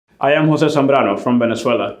I am Jose Zambrano from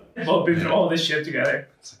Venezuela. We've been through all this shit together.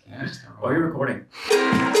 Are you recording?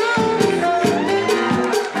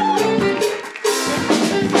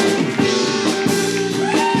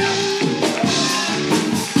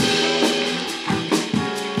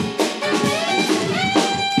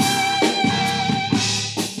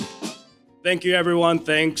 Thank you, everyone.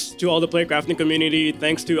 Thanks to all the Playcrafting community.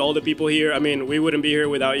 Thanks to all the people here. I mean, we wouldn't be here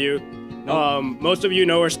without you. Most of you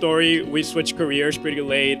know our story. We switched careers pretty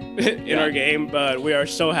late in our game, but we are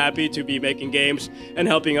so happy to be making games and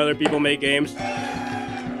helping other people make games.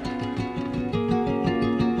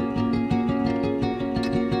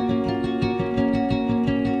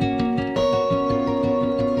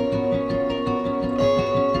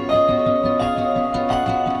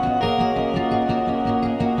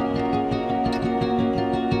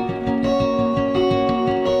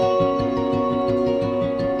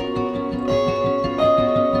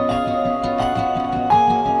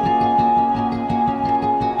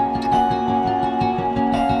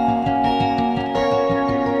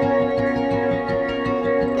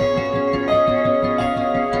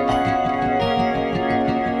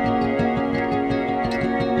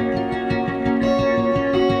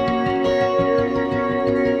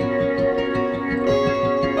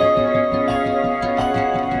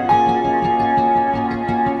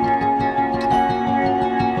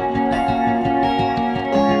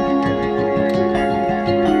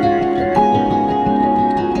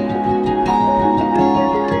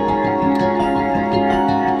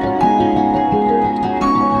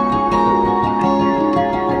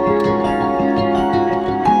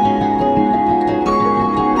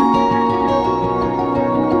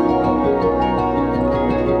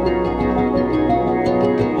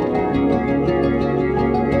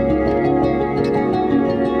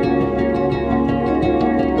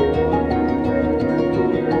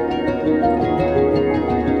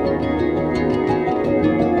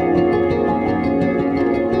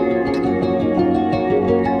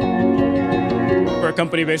 A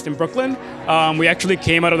company based in Brooklyn. We actually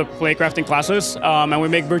came out of the Playcrafting classes and we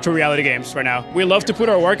make virtual reality games right now. We love to put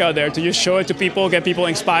our work out there to just show it to people, get people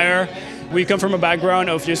inspired. We come from a background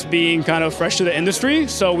of just being kind of fresh to the industry,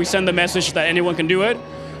 so we send the message that anyone can do it.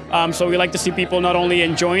 So we like to see people not only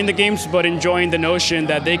enjoying the games, but enjoying the notion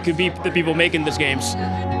that they could be the people making these games.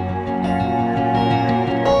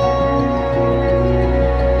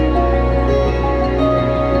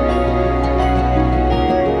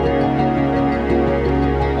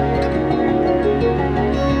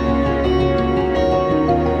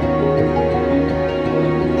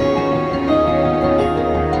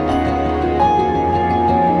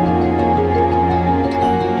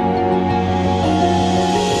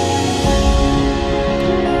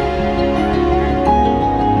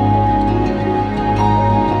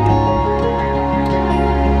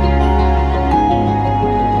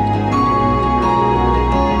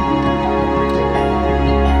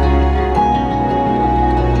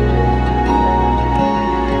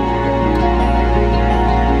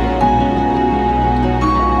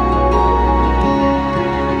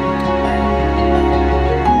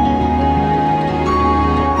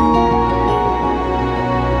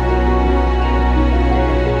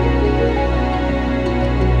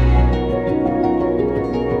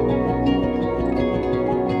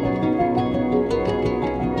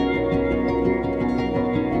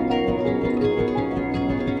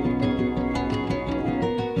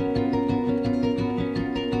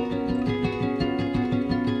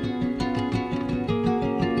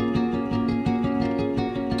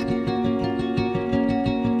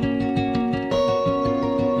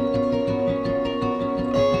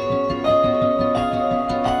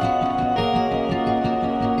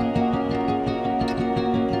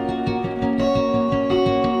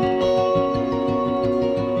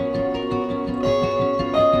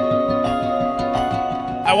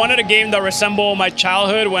 I wanted a game that resembled my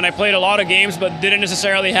childhood when I played a lot of games but didn't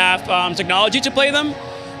necessarily have technology to play them.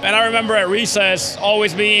 And I remember at recess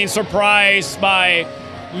always being surprised by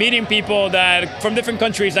meeting people that from different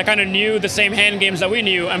countries that kind of knew the same hand games that we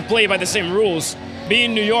knew and played by the same rules. Being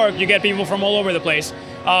in New York, you get people from all over the place.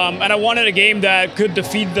 And I wanted a game that could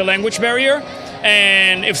defeat the language barrier.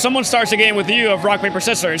 And if someone starts a game with you of rock, paper,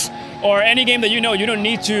 scissors, or any game that you know, you don't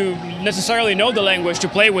need to necessarily know the language to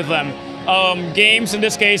play with them. Games, in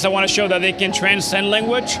this case, I want to show that they can transcend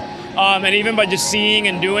language. And even by just seeing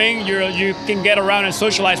and doing, you can get around and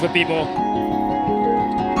socialize with people.